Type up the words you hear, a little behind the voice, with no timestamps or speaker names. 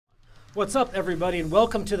What's up, everybody, and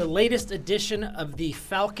welcome to the latest edition of the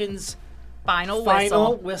Falcons Final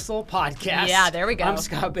Whistle podcast. Yeah, there we go. I'm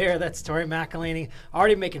Scott Bair. That's Tori McElhaney.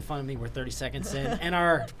 Already making fun of me. We're 30 seconds in. And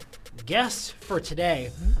our guest for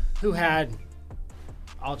today, who had,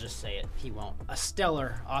 I'll just say it, he won't, a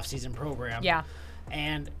stellar offseason program. Yeah.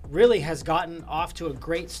 And really has gotten off to a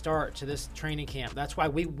great start to this training camp. That's why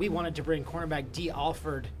we wanted to bring cornerback Dee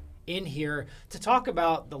Alford in here to talk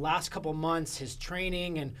about the last couple months, his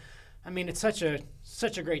training, and I mean, it's such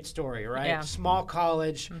a great story, right? Yeah. Small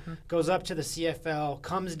college, goes up to the CFL,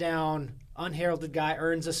 comes down, unheralded guy,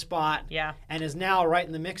 earns a spot, and is now right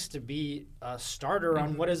in the mix to be a starter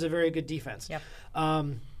on what is a very good defense. Yep.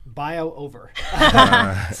 Bio over.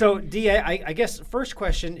 So, Dee, I guess first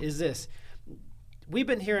question is this. We've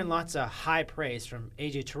been hearing lots of high praise from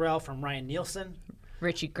A.J. Terrell, from Ryan Nielsen.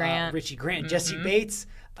 Richie Grant. Jesse Bates.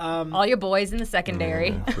 All your boys in the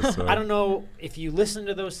secondary. I don't know if you listen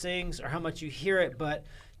to those things or how much you hear it, but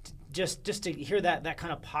just to hear that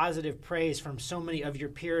kind of positive praise from so many of your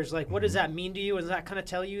peers, like what does that mean to you? Does that kind of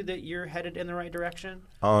tell you that you're headed in the right direction?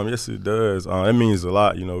 Yes, it does. It means a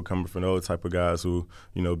lot, coming from those type of guys who,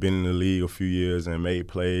 been in the league a few years and made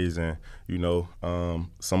plays and,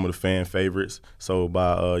 some of the fan favorites. So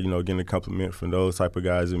by, getting a compliment from those type of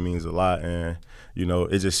guys, it means a lot. And,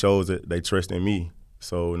 it just shows that they trust in me.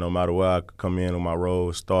 So no matter where I come in on my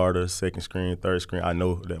role, starter, second screen, third screen, I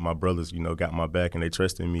know that my brothers, got my back and they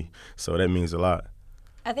trust in me. So that means a lot.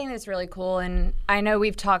 I think that's really cool. And I know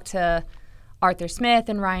we've talked to Arthur Smith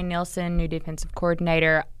and Ryan Nielsen, new defensive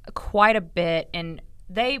coordinator, quite a bit. And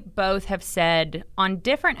they both have said on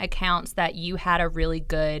different accounts that you had a really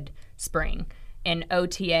good spring in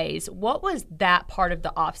OTAs. What was that part of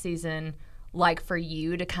the offseason like for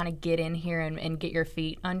you to kind of get in here and get your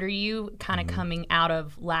feet under you kind of coming out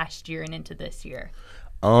of last year and into this year?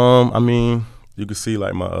 I mean, you can see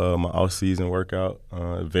like my off-season workout,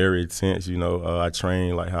 very intense. I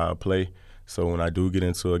train like how I play. So when I do get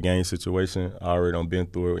into a game situation, I already done been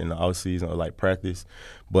through it in the off-season or like practice.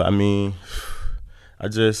 But I mean, I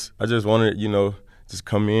just wanted, just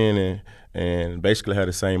come in and basically had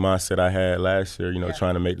the same mindset I had last year,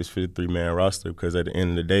 trying to make this 53-man roster because at the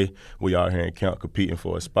end of the day, we out here in camp competing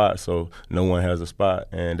for a spot, so no one has a spot,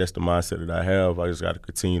 and that's the mindset that I have. I just got to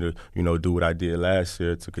continue to, do what I did last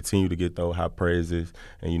year to continue to get those high praises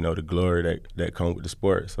and, the glory that comes with the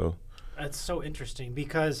sport. So that's so interesting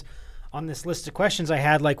because on this list of questions I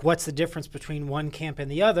had, like what's the difference between one camp and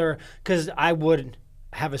the other, because I would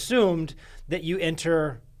have assumed that you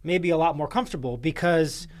enter maybe a lot more comfortable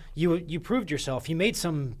because you proved yourself. You made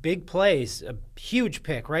some big plays, a huge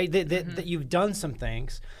pick, right? That you've done some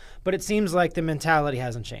things, but it seems like the mentality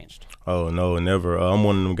hasn't changed. Oh, no, never. I'm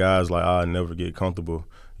one of them guys like I never get comfortable.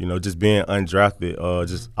 Just being undrafted,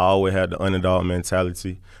 I always had the underdog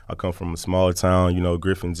mentality. I come from a small town,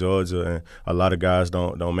 Griffin, Georgia, and a lot of guys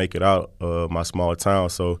don't make it out my small town.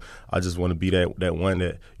 So I just want to be that one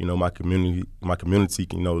that, my community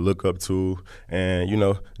can, look up to and,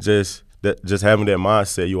 just having that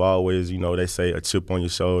mindset, you always, they say a chip on your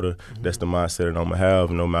shoulder. That's the mindset that I'm going to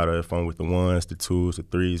have, no matter if I'm with the ones, the twos, the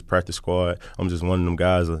threes, practice squad. I'm just one of them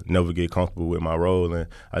guys that never get comfortable with my role, and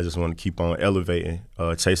I just want to keep on elevating,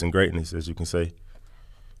 chasing greatness, as you can say.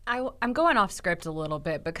 I'm going off script a little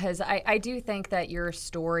bit because I do think that your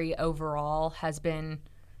story overall has been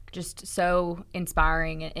just so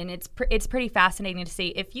inspiring, and it's pretty fascinating to see.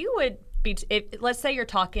 If you would be, let's say you're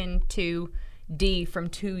talking to D from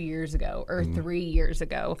 2 years ago or 3 years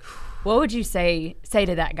ago, what would you say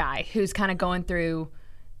to that guy who's kind of going through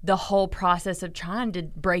the whole process of trying to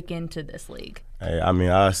break into this league? Hey, I mean,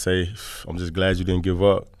 I say I'm just glad you didn't give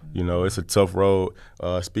up. It's a tough road.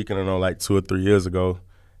 Speaking of like 2 or 3 years ago,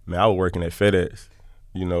 man, I was working at FedEx.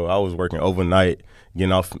 I was working overnight,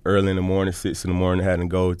 getting off early in the morning, 6 in the morning, had to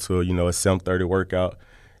go to, a 7:30 workout.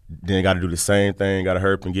 Then got to do the same thing, got to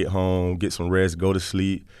hurry up and get home, get some rest, go to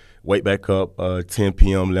sleep, wake back up 10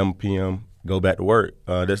 p.m., 11 p.m., go back to work.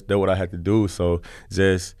 That's what I had to do. So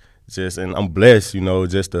just and I'm blessed,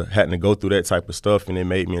 just to having to go through that type of stuff, and it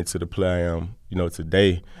made me into the player I am,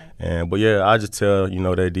 today. But yeah, I just tell,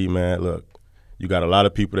 that D, man, look, you got a lot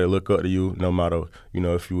of people that look up to you, no matter,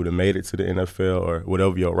 if you would have made it to the NFL or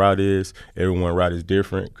whatever your route is. Everyone's route is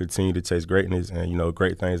different. Continue to chase greatness, and,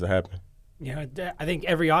 great things will happen. Yeah, I think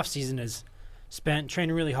every offseason is spent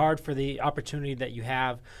training really hard for the opportunity that you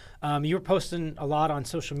have. You were posting a lot on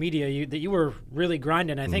social media that you were really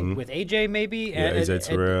grinding, I think, with AJ maybe at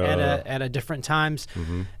a different times.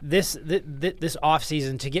 This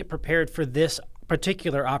offseason to get prepared for this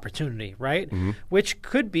particular opportunity, right? Which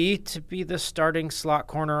could be to be the starting slot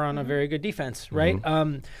corner on a very good defense, right?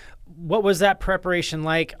 what was that preparation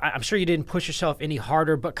like? I'm sure you didn't push yourself any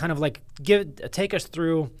harder, but kind of like take us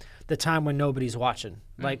through the time when nobody's watching.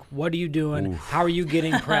 Like, what are you doing? How are you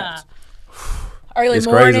getting prepped? Early It's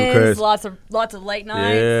crazy mornings, because- lots of late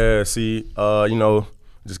nights. Yeah, see,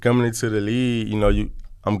 just coming into the league,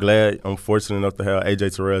 I'm glad, I'm fortunate enough to have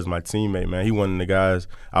AJ Terrell as my teammate, man. He one of the guys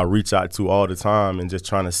I reach out to all the time and just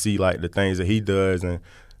trying to see, like, the things that he does and,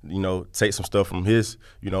 take some stuff from his,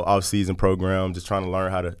 off-season program, just trying to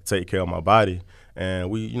learn how to take care of my body.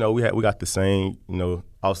 And we got the same,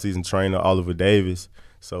 off-season trainer, Oliver Davis.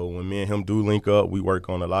 So when me and him do link up, we work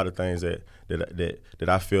on a lot of things that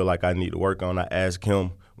I feel like I need to work on. I ask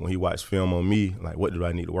him when he watch film on me, like, what do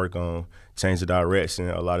I need to work on, change the direction,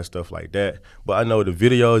 a lot of stuff like that. But I know the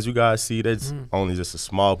videos you guys see, that's only just a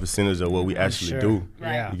small percentage of what we actually do.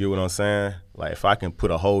 Yeah. You get what I'm saying? Like, if I can put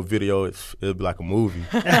a whole video, it'll be like a movie.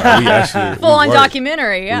 Like, we actually Full-on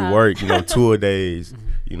documentary, yeah. We work, tour days.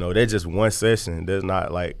 They're just one session. There's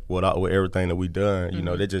not like with everything that we done.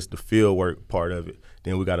 They're just the field work part of it.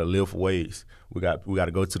 Then we got to lift weights. We got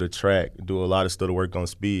to go to the track, do a lot of stuff to work on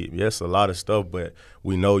speed. Yes, a lot of stuff, but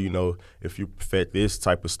we know, if you perfect this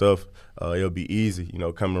type of stuff, it'll be easy,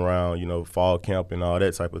 coming around, fall camp and all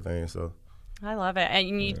that type of thing. So I love it.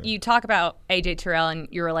 And you talk about AJ Terrell and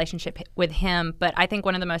your relationship with him, but I think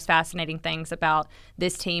one of the most fascinating things about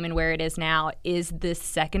this team and where it is now is this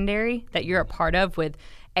secondary that you're a part of with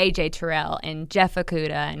AJ Terrell and Jeff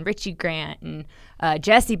Okuda and Richie Grant and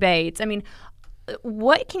Jesse Bates. I mean,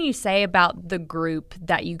 what can you say about the group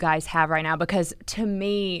that you guys have right now? Because to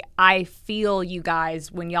me, I feel you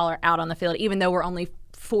guys when y'all are out on the field, even though we're only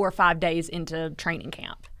 4 or 5 days into training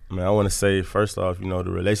camp. Man, I want to say, first off, the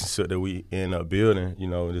relationship that we end up building,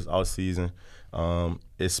 this off season,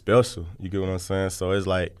 is special. You get what I'm saying? So it's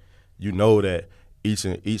like, that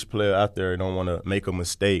each player out there don't want to make a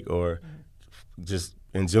mistake or just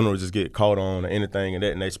in general just get caught on or anything of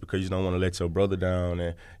that nature because you don't want to let your brother down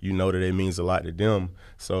and that it means a lot to them.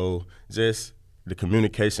 So just the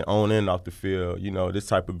communication on and off the field, this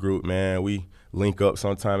type of group, man, we link up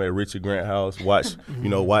sometime at Richard Grant house, watch,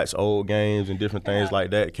 watch old games and different things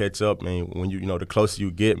like that, catch up. And when the closer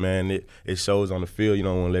you get, man, it shows on the field. You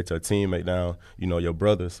don't want to let your teammate down, your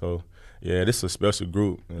brother. So, yeah, this is a special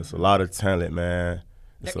group. It's a lot of talent, man.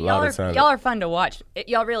 It's a lot of talent. Y'all are fun to watch.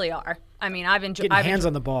 Y'all really are. I mean, I've enjoyed getting hands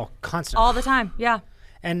on the ball constantly. All the time, yeah.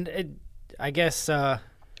 And I guess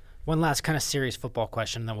one last kind of serious football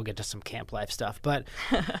question, and then we'll get to some camp life stuff. But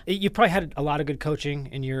you probably had a lot of good coaching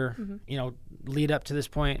in your lead up to this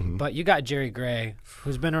point. But you got Jerry Gray,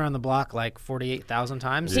 who's been around the block like 48,000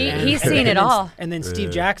 times. He's seen it all. And then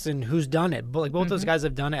Steve Jackson, who's done it. But both those guys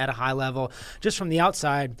have done it at a high level. Just from the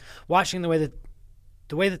outside, watching the way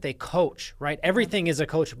that they coach, right? Everything is a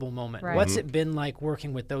coachable moment. Right. What's it been like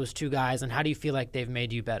working with those two guys, and how do you feel like they've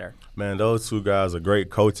made you better? Man, those two guys are great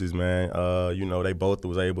coaches, man. They both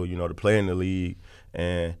was able, to play in the league,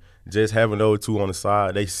 and just having those two on the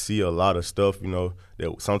side, they see a lot of stuff,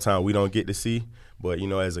 that sometimes we don't get to see. But,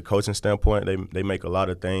 as a coaching standpoint, they make a lot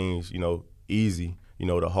of things, easy.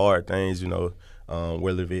 The hard things,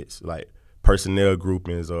 whether it's like personnel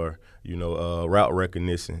groupings or route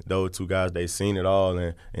recognition. Those two guys, they seen it all,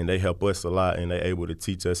 and they help us a lot, and they able to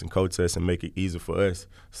teach us and coach us and make it easy for us.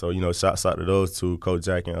 So, shouts out to those two, Coach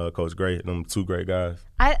Jack and Coach Gray, them two great guys.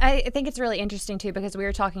 I think it's really interesting, too, because we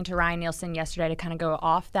were talking to Ryan Nielsen yesterday to kind of go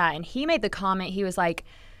off that, and he made the comment, he was like,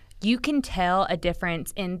 you can tell a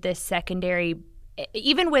difference in this secondary,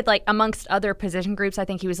 even with, like, amongst other position groups, I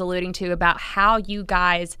think he was alluding to, about how you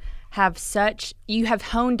guys you have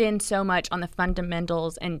honed in so much on the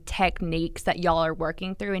fundamentals and techniques that y'all are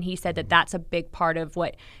working through, and he said that that's a big part of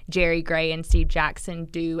what Jerry Gray and Steve Jackson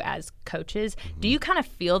do as coaches. Do you kind of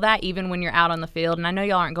feel that even when you're out on the field? And I know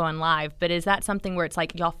y'all aren't going live, but is that something where it's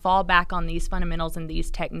like y'all fall back on these fundamentals and these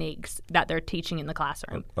techniques that they're teaching in the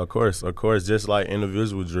classroom? Of course, just like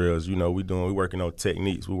individual drills, we working on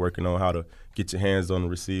techniques, we're working on how to get your hands on the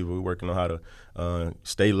receiver, we're working on how to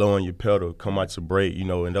stay low on your pedal, come out your break,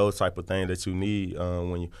 and those type of things that you need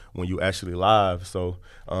when you actually live. So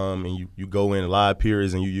and you go in live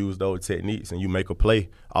periods and you use those techniques and you make a play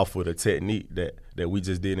off of the technique that we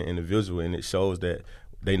just did in individual, and it shows that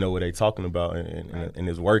they know what they're talking about and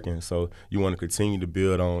it's working. So you want to continue to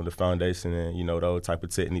build on the foundation and those type of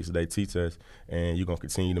techniques that they teach us, and you're going to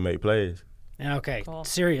continue to make plays. Okay, cool.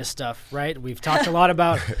 Serious stuff, right? We've talked a lot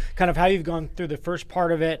about kind of how you've gone through the first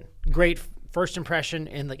part of it. Great first impression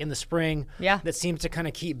in the spring. Yeah. That seems to kind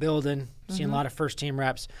of keep building. Seeing a lot of first team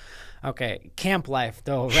reps. Okay, camp life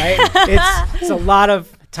though, right? it's a lot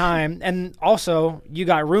of time, and also you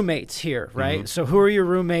got roommates here, right? So who are your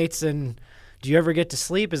roommates, and Do you ever get to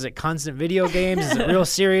sleep? Is it constant video games? Is it real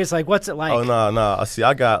serious? Like, what's it like? Oh, no. See,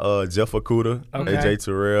 I got Jeff Okuda, Okay. AJ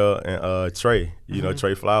Terrell, and Trey,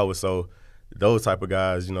 Trey Flowers. So those type of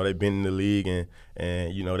guys, they been in the league and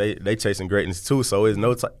they chasing greatness too. So it's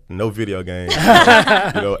no video games.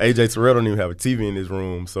 AJ Terrell don't even have a TV in his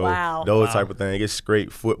room. So those type of things. It's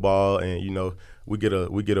straight football, and we get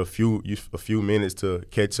a few minutes to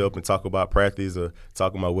catch up and talk about practice or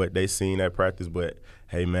talk about what they seen at practice. But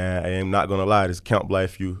hey man, I am not gonna lie, this camp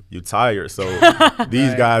life you're tired. So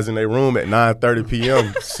these guys in their room at 9:30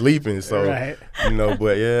 p.m. sleeping. So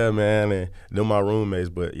but yeah, man, and they're my roommates.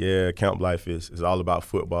 But yeah, camp life is all about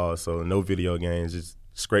football. So no video games, just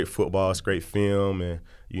straight football, straight film, and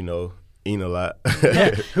eating a lot.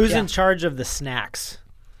 Who's in charge of the snacks?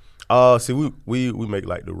 See, we make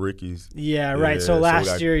like the rookies. Yeah, right. So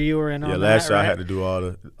last year you were in on that, last year right? I had to do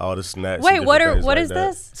all the snacks. Wait, what is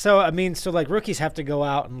this? So like rookies have to go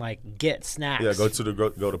out and like get snacks. Yeah, go to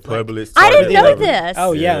Publix. I didn't know this.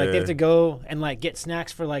 Oh yeah, like they have to go and like get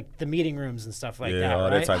snacks for like the meeting rooms and stuff like that. All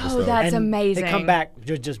right? that type of stuff. That's and amazing. They come back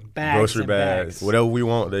just bags, grocery and bags, whatever we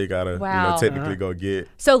want. They gotta technically go get.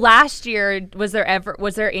 So last year, was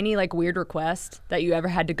there any like weird request that you ever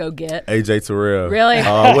had to go get? AJ Terrell. Really?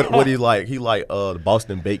 What he like? He like the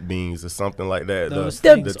Boston baked beans or something like that.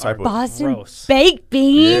 The type of Boston gross. baked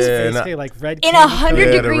beans Basically like red in candy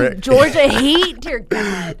 100-degree Georgia heat. Dear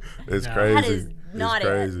God, it's crazy. that is not it's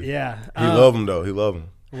crazy. Yeah, He love them though. He love them.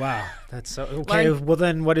 Wow, that's so okay. Well,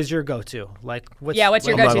 then, what is your go-to? Like, what's your I'm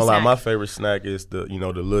go-to not gonna lie. snack? My favorite snack is the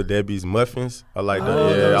Little Debbie's muffins. I like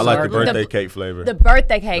those I like are the good. birthday cake flavor. The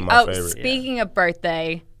birthday cake. My Oh, favorite. speaking of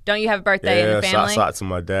birthday, don't you have a birthday in the family? Shouts out to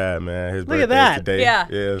my dad, man. His Look at birthday that.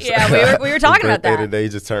 today. Yeah, we were talking about that. His birthday today, he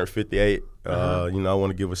just turned 58. I want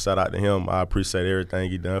to give a shout out to him. I appreciate everything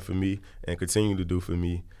he done for me and continue to do for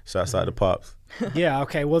me. Shouts out to Pops. Yeah,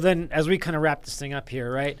 okay. Well, then, as we kind of wrap this thing up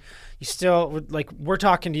here, right? You still, like, we're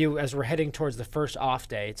talking to you as we're heading towards the first off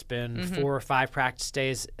day. It's been 4 or 5 practice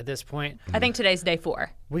days at this point. I think today's day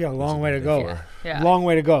 4. We got a long way to go. Yeah. Long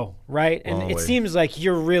way to go, right? And Long it way. seems like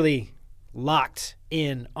you're really locked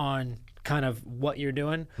in on kind of what you're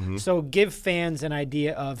doing. So give fans an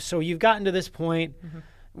idea of, so you've gotten to this point.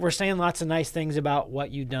 We're saying lots of nice things about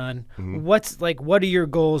what you've done. What are your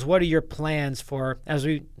goals? What are your plans for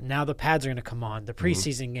now the pads are going to come on, the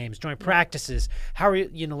preseason games, joint practices. How are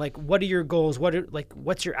you, what are your goals?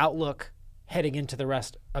 What's your outlook heading into the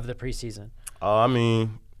rest of the preseason? I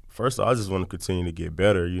mean, first of all, I just want to continue to get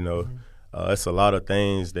better, It's a lot of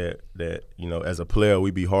things that as a player,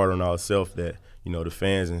 we be hard on ourselves that, the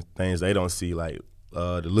fans and things they don't see, like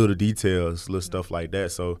the little details, little stuff like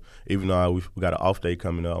that. So even though we got an off day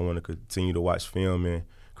coming up, I want to continue to watch film and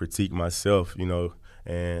critique myself,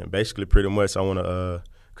 and basically pretty much I want to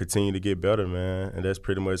continue to get better, man. And that's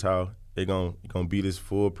pretty much how they're gonna be this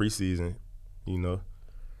full preseason,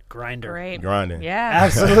 Grinder. Great. grinding. Yeah.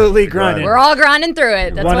 Absolutely grinding. We're all grinding through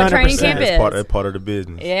it. That's what training 100%. camp is. That's part of the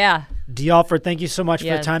business. Yeah. Dee Alford, thank you so much for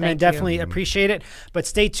the time, man. thank Definitely you. appreciate it. But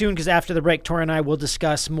stay tuned because after the break, Tori and I will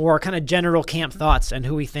discuss more kind of general camp thoughts and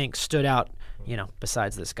who we think stood out,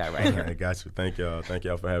 besides this guy right here. I got you. Thank y'all. Thank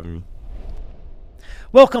y'all for having me.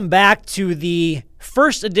 Welcome back to the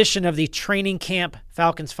first edition of the Training Camp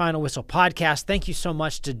Falcons Final Whistle podcast. Thank you so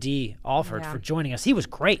much to Dee Alford for joining us. He was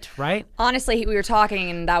great, right? Honestly, we were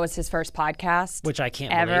talking, and that was his first podcast. Which I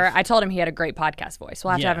can't ever. believe. I told him he had a great podcast voice.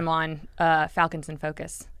 We'll have to have him on Falcons in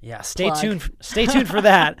Focus. Yeah, stay Plug. tuned. Stay tuned for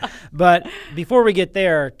that. But before we get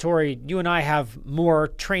there, Tori, you and I have more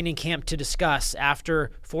training camp to discuss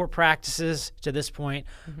after 4 practices to this point.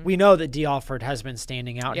 We know that Dee Alford has been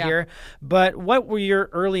standing out here. But what were your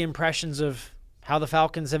early impressions of how the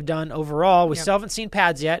Falcons have done overall? We still haven't seen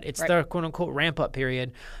pads yet. It's the quote-unquote ramp-up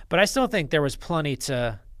period. But I still think there was plenty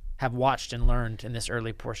to have watched and learned in this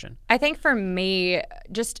early portion. I think for me,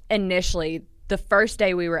 just initially, the first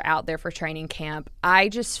day we were out there for training camp, I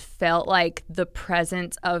just felt like the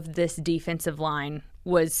presence of this defensive line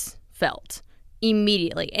was felt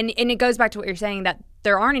immediately. And it goes back to what you're saying, that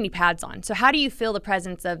there aren't any pads on. So how do you feel the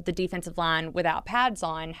presence of the defensive line without pads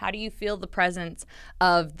on? How do you feel the presence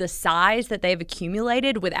of the size that they've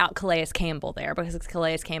accumulated without Calais Campbell there? Because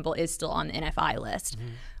Calais Campbell is still on the NFI list.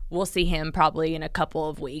 We'll see him probably in a couple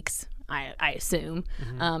of weeks, I assume.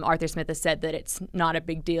 Arthur Smith has said that it's not a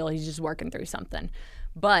big deal. He's just working through something.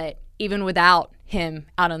 But even without him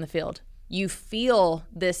out on the field, you feel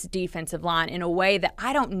this defensive line in a way that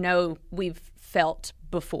I don't know we've felt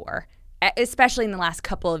before, especially in the last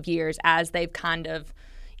couple of years as they've kind of,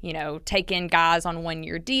 taken guys on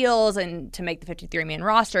 1-year deals and to make the 53-man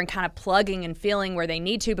roster and kind of plugging and filling where they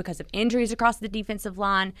need to because of injuries across the defensive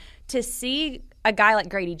line. To see a guy like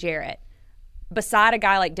Grady Jarrett beside a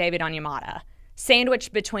guy like David Onyemata,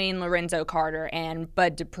 sandwiched between Lorenzo Carter and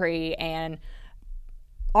Bud Dupree and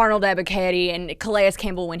Arnold Ebiketie and Calais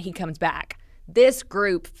Campbell when he comes back. This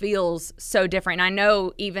group feels so different. And I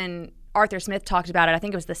know even Arthur Smith talked about it. I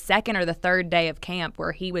think it was the second or the third day of camp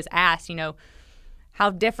where he was asked, how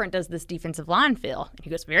different does this defensive line feel? And he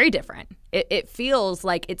goes, very different. It feels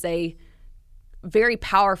like it's a very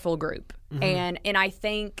powerful group. Mm-hmm. And I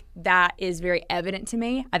think that is very evident to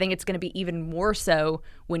me. I think it's going to be even more so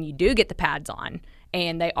when you do get the pads on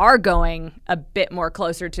and they are going a bit more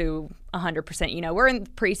closer to 100%. We're in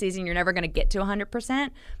preseason. You're never going to get to 100%,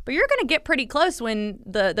 but you're going to get pretty close when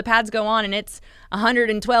the pads go on and it's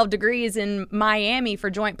 112 degrees in Miami for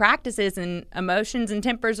joint practices and emotions and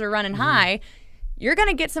tempers are running high. You're going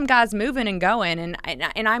to get some guys moving and going, and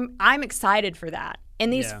I'm excited for that.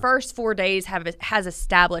 And these first 4 days has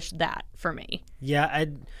established that for me. Yeah,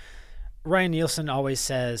 Ryan Nielsen always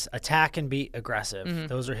says attack and be aggressive. Mm-hmm.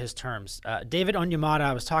 Those are his terms. David Onyemata,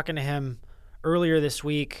 I was talking to him earlier this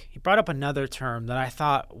week. He brought up another term that I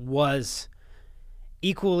thought was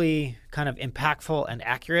equally kind of impactful and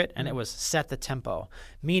accurate, and it was set the tempo,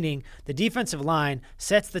 meaning the defensive line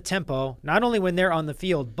sets the tempo not only when they're on the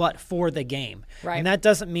field, but for the game. Right. And that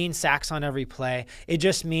doesn't mean sacks on every play. It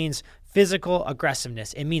just means physical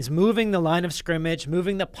aggressiveness. It means moving the line of scrimmage,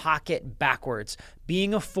 moving the pocket backwards,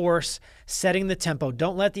 being a force, setting the tempo.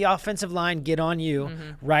 Don't let the offensive line get on you,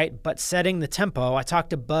 right? But setting the tempo. I talked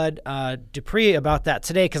to Bud Dupree about that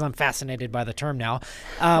today because I'm fascinated by the term now,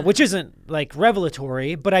 which isn't like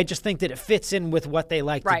revelatory, but I just think that it fits in with what they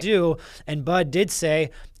like to do. And Bud did say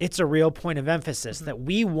it's a real point of emphasis that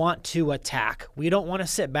we want to attack. We don't want to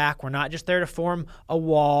sit back. We're not just there to form a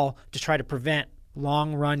wall to try to prevent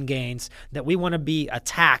long run gains, that we want to be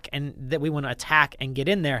attack and get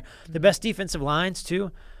in there. The best defensive lines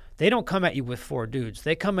too, they don't come at you with four dudes.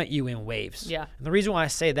 They come at you in waves. Yeah. And the reason why I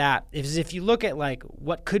say that is if you look at like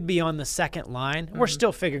what could be on the second line, we're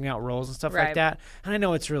still figuring out roles and stuff like that. And I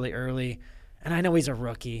know it's really early. And I know he's a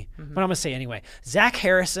rookie, but I'm going to say anyway, Zach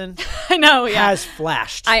Harrison has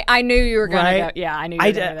flashed. I knew you were going to go. Yeah, I knew you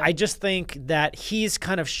were going to go. I just think that he's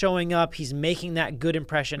kind of showing up. He's making that good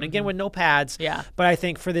impression. Again, with no pads. Yeah. But I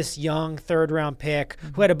think for this young third-round pick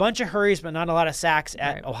who had a bunch of hurries but not a lot of sacks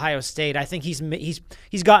at Ohio State, I think he's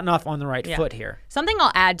gotten off on the right foot here. Something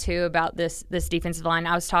I'll add, too, about this defensive line,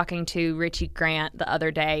 I was talking to Richie Grant the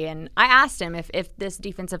other day, and I asked him if this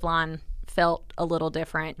defensive line felt a little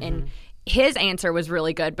different. And his answer was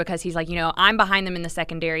really good because he's like, I'm behind them in the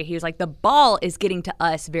secondary. He was like, the ball is getting to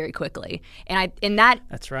us very quickly. And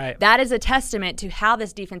that's right. That is a testament to how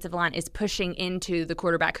this defensive line is pushing into the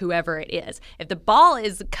quarterback, whoever it is. If the ball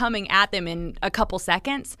is coming at them in a couple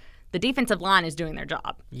seconds, the defensive line is doing their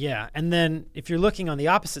job. Yeah. And then if you're looking on the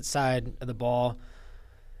opposite side of the ball,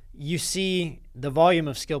 you see the volume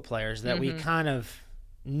of skill players that we kind of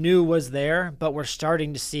knew was there, but we're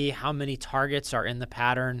starting to see how many targets are in the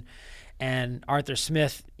pattern. And Arthur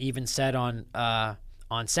Smith even said on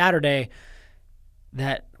Saturday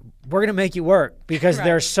that we're going to make you work because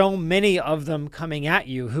there's so many of them coming at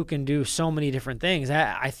you who can do so many different things.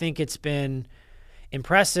 I think it's been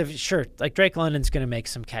impressive. Sure, like Drake London's going to make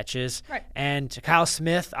some catches. Right. And Kyle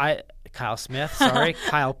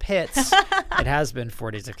Pitts. It has been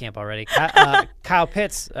 4 days of camp already. Kyle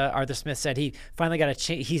Pitts, Arthur Smith said he finally got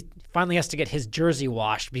he finally has to get his jersey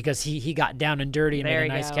washed because he got down and dirty and made a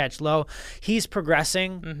nice catch low. He's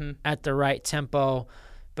progressing at the right tempo.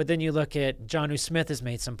 But then you look at Jonnu Smith has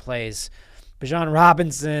made some plays. Bijan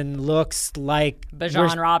Robinson looks like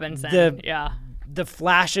the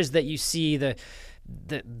flashes that you see, the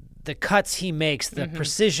cuts he makes, the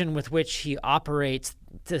precision with which he operates,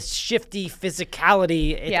 the shifty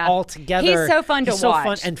physicality, all together. He's so fun to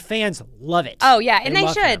watch. And fans love it. Oh, yeah, and they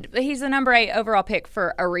should. Him. He's the number 8 overall pick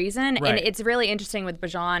for a reason. Right. And it's really interesting with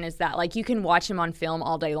Bijan is that, like, you can watch him on film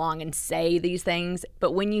all day long and say these things,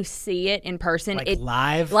 but when you see it in person, like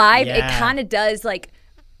live, it kind of does, like,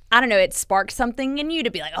 I don't know, it sparks something in you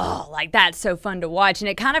to be like, oh, like that's so fun to watch. And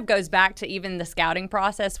it kind of goes back to even the scouting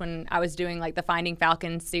process when I was doing like the Finding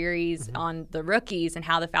Falcons series on the rookies and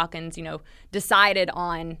how the Falcons, decided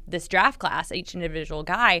on this draft class, each individual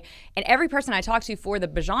guy. And every person I talked to for the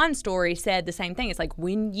Bijan story said the same thing. It's like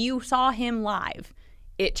when you saw him live,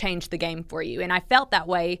 it changed the game for you. And I felt that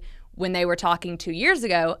way when they were talking 2 years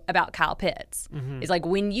ago about Kyle Pitts. It's like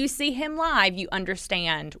when you see him live, you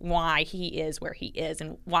understand why he is where he is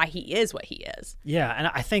and why he is what he is. Yeah, and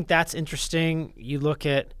I think that's interesting. You look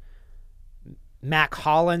at Mac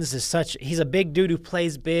Hollins he's a big dude who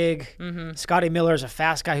plays big. Scotty Miller is a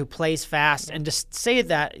fast guy who plays fast. And to say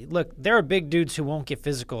that, look, there are big dudes who won't get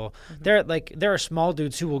physical. There are small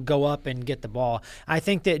dudes who will go up and get the ball. I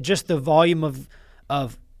think that just the volume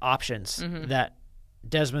of options that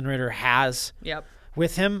Desmond Ridder has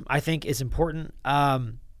with him, I think is important.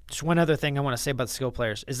 Just one other thing I want to say about the skill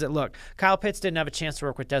players is that, look, Kyle Pitts didn't have a chance to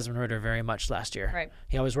work with Desmond Ridder very much last year. Right.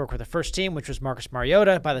 He always worked with the first team, which was Marcus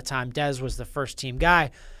Mariota. By the time Des was the first team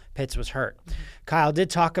guy, Pitts was hurt. Kyle did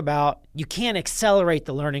talk about you can't accelerate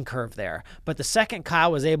the learning curve there. But the second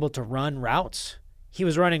Kyle was able to run routes, he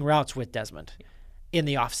was running routes with Desmond in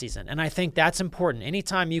the offseason. And I think that's important.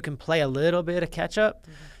 Anytime you can play a little bit of catch-up,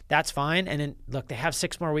 that's fine. And then, look, they have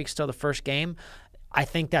 6 more weeks till the first game. I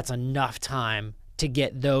think that's enough time to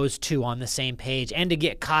get those two on the same page and to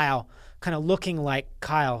get Kyle kind of looking like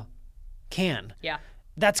Kyle can. Yeah.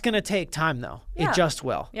 That's going to take time, though. Yeah. It just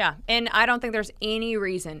will. Yeah. And I don't think there's any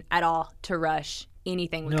reason at all to rush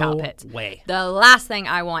anything with Kyle Pitts. No way. The last thing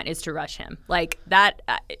I want is to rush him. Like that,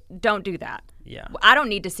 don't do that. Yeah. I don't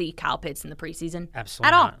need to see Kyle Pitts in the preseason. Absolutely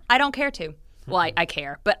I don't. not. I don't care to. Well, I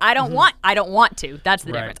care, but I don't want to. That's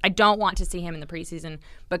the Right. difference. I don't want to see him in the preseason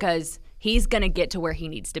because he's going to get to where he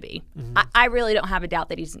needs to be. I really don't have a doubt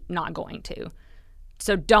that he's not going to.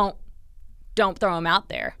 So don't throw him out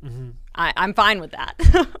there. I'm fine with that.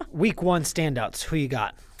 Week 1 standouts. Who you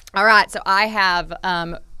got? All right, so I have,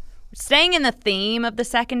 staying in the theme of the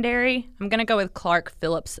secondary, I'm going to go with Clark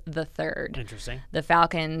Phillips III. Interesting. The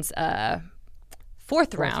Falcons'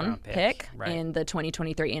 fourth round pick right. in the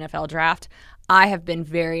 2023 NFL Draft. I have been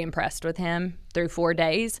very impressed with him through 4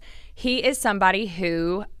 days. He is somebody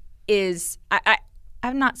who is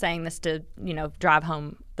I'm not saying this to, drive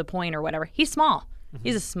home the point or whatever. He's small.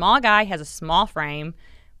 He's a small guy, has a small frame,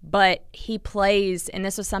 but he plays, and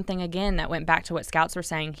this was something, again, that went back to what scouts were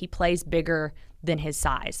saying, he plays bigger than his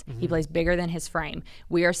size. He plays bigger than his frame.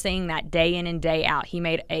 We are seeing that day in and day out. He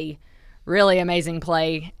made a really amazing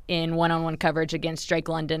play in one-on-one coverage against Drake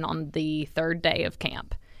London on the 3rd day of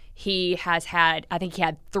camp. He has had, I think he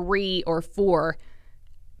had 3 or 4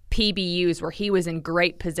 PBUs where he was in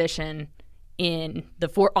great position on the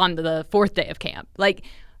 4th day of camp. Like,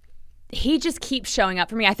 he just keeps showing up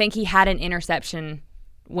for me. I think he had an interception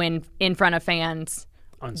when in front of fans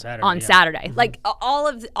on Saturday. Saturday. Like,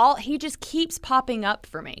 he just keeps popping up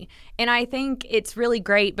for me. And I think it's really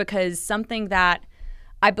great because something that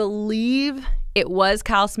I believe it was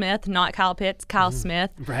Kyle Smith, not Kyle Pitts, Kyle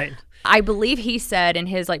Smith. Right. I believe he said in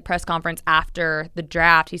his press conference after the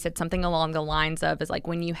draft, he said something along the lines of, is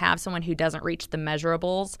when you have someone who doesn't reach the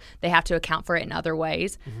measurables, they have to account for it in other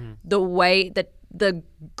ways. The way that the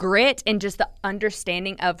grit and just the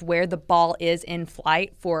understanding of where the ball is in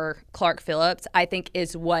flight for Clark Phillips, I think,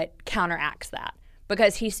 is what counteracts that,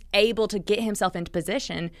 because he's able to get himself into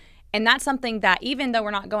position. And that's something that, even though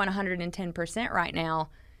we're not going 110% right now,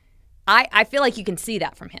 I feel like you can see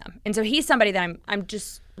that from him. And so he's somebody that I'm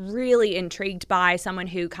just really intrigued by, someone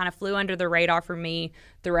who kind of flew under the radar for me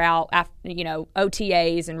throughout,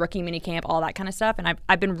 OTAs and rookie minicamp, all that kind of stuff. And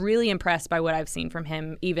I've been really impressed by what I've seen from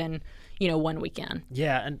him, even, one weekend.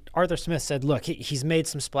 Yeah, and Arthur Smith said, look, he's made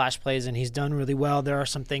some splash plays and he's done really well. There are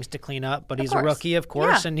some things to clean up, but he's a rookie, of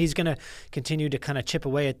course, and he's going to continue to kind of chip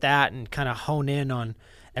away at that and kind of hone in on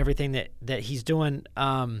everything that he's doing.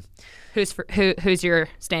 Who's your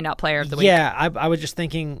standout player of the week? Yeah, I was just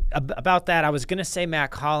thinking about that. I was going to say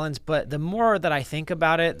Mac Hollins, but the more that I think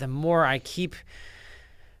about it, the more I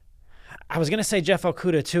was going to say Jeff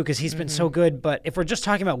Okudah too, because he's been so good. But if we're just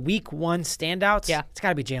talking about week 1 standouts, it's got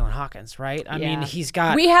to be Jalen Hawkins, right? I mean, he's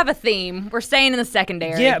got. We have a theme. We're staying in the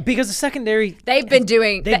secondary. Yeah, because the secondary. They've been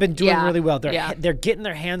doing really well. They're getting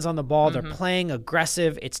their hands on the ball. They're playing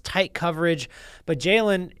aggressive. It's tight coverage. But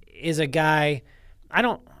Jalen is a guy. I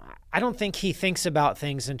don't think he thinks about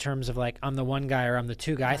things in terms of I'm the one guy or I'm the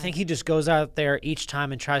two guy. I think he just goes out there each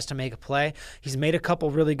time and tries to make a play. He's made a couple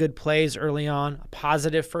really good plays early on, a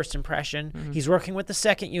positive first impression. He's working with the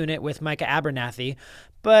second unit with Micah Abernathy,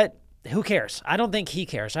 but who cares? I don't think he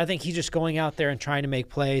cares. I think he's just going out there and trying to make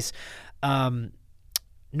plays no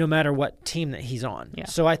matter what team that he's on. Yeah.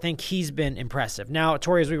 So I think he's been impressive. Now,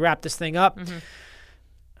 Tori, as we wrap this thing up,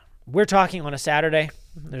 we're talking on a Saturday.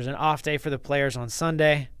 There's an off day for the players on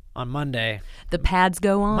Sunday. On Monday, the pads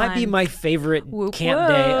go on. Might be my favorite camp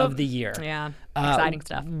day of the year. Yeah, exciting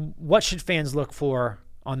stuff. What should fans look for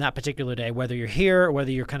on that particular day, whether you're here or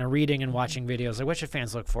whether you're kind of reading and watching videos? What should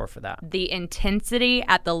fans look for that? The intensity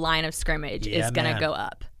at the line of scrimmage is going to go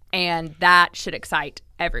up, and that should excite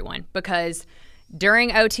everyone, because during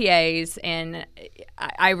OTAs, and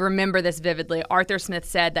I remember this vividly, Arthur Smith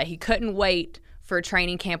said that he couldn't wait for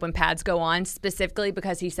training camp when pads go on, specifically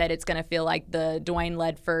because he said it's going to feel like the Dwayne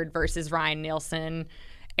Ledford versus Ryan Nielsen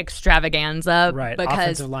extravaganza. Right. Because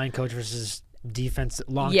offensive line coach versus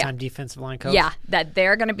longtime defensive line coach. Yeah, that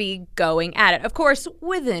they're going to be going at it. Of course,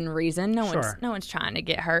 within reason. No one's trying to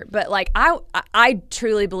get hurt. But like I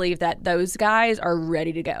truly believe that those guys are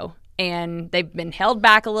ready to go. And they've been held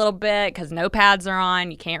back a little bit because no pads are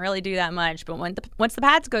on. You can't really do that much. But once the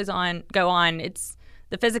pads go on, it's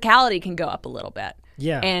the physicality can go up a little bit.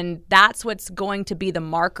 Yeah. And that's what's going to be the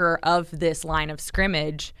marker of this line of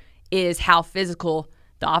scrimmage is how physical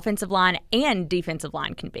the offensive line and defensive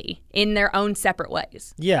line can be in their own separate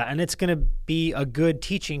ways. Yeah, and it's going to be a good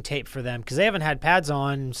teaching tape for them because they haven't had pads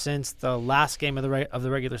on since the last game of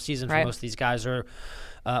the regular season for most of these guys, or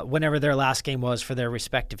whenever their last game was for their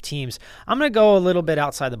respective teams. I'm going to go a little bit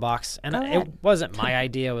outside the box, and it wasn't my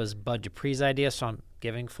idea. It was Bud Dupree's idea, so I'm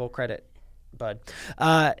giving full credit. Bud,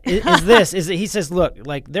 is that he says, look,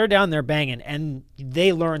 like they're down there banging, and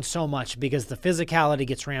they learn so much because the physicality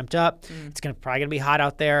gets ramped up. It's probably gonna be hot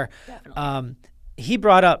out there. He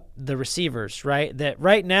brought up the receivers, right? That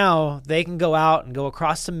right now they can go out and go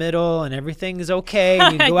across the middle, and everything is okay.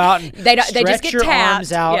 And you go out and they just get your tapped.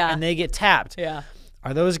 arms out, and they get tapped. Yeah.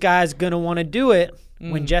 Are those guys gonna want to do it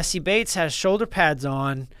when Jesse Bates has shoulder pads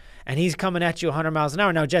on? And he's coming at you 100 miles an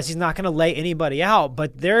hour. Now, Jesse's not going to lay anybody out,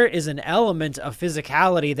 but there is an element of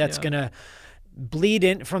physicality that's going to bleed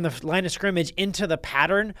in from the line of scrimmage into the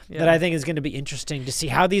pattern that I think is going to be interesting to see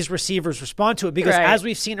how these receivers respond to it. Because as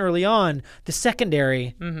we've seen early on, the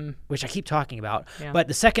secondary, which I keep talking about, but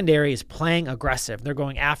the secondary is playing aggressive. They're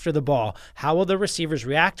going after the ball. How will the receivers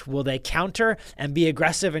react? Will they counter and be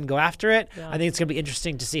aggressive and go after it? I think it's going to be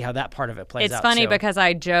interesting to see how that part of it plays out. It's funny because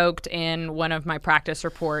I joked in one of my practice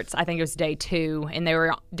reports, I think it was day 2, and they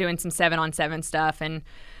were doing some 7-on-7 stuff, and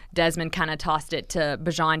Desmond kind of tossed it to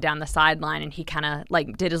Bijan down the sideline, and he kind of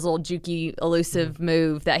like did his little jukey, elusive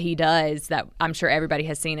move that he does that I'm sure everybody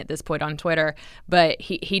has seen at this point on Twitter. But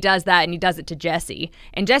he does that, and he does it to Jesse.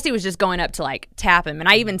 And Jesse was just going up to like tap him. And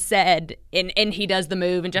I even said, and he does the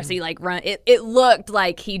move, and Jesse like run. It looked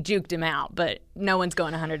like he juked him out, but no one's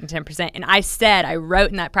going 110%. And I wrote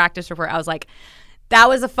in that practice report, I was like, that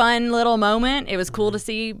was a fun little moment. It was cool to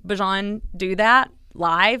see Bijan do that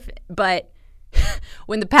live, but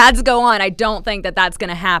when the pads go on, I don't think that that's going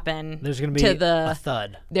to happen. There's going to be a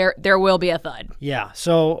thud. There will be a thud. Yeah,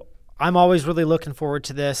 so I'm always really looking forward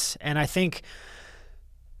to this, and I think,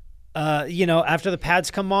 after the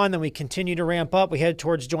pads come on, then we continue to ramp up. We head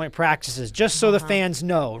towards joint practices, just so the fans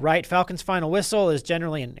know, right? Falcons Final Whistle is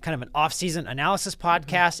generally kind of an off-season analysis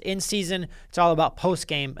podcast. In season, it's all about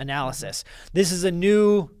post-game analysis. This is a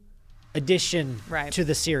new addition to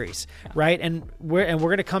the series, right? And we're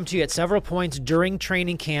going to come to you at several points during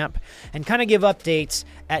training camp and kind of give updates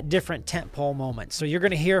at different tentpole moments. So you're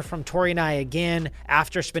going to hear from Tori and I again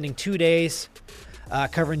after spending 2 days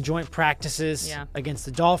covering joint practices against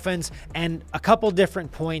the Dolphins, and a couple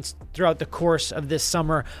different points throughout the course of this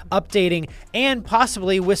summer, updating and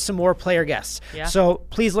possibly with some more player guests. So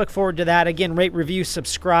please look forward to that. Again, rate, review,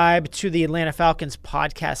 subscribe to the Atlanta Falcons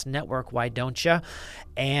Podcast Network. Why don't you?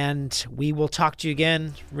 And we will talk to you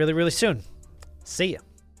again really, really soon. See ya.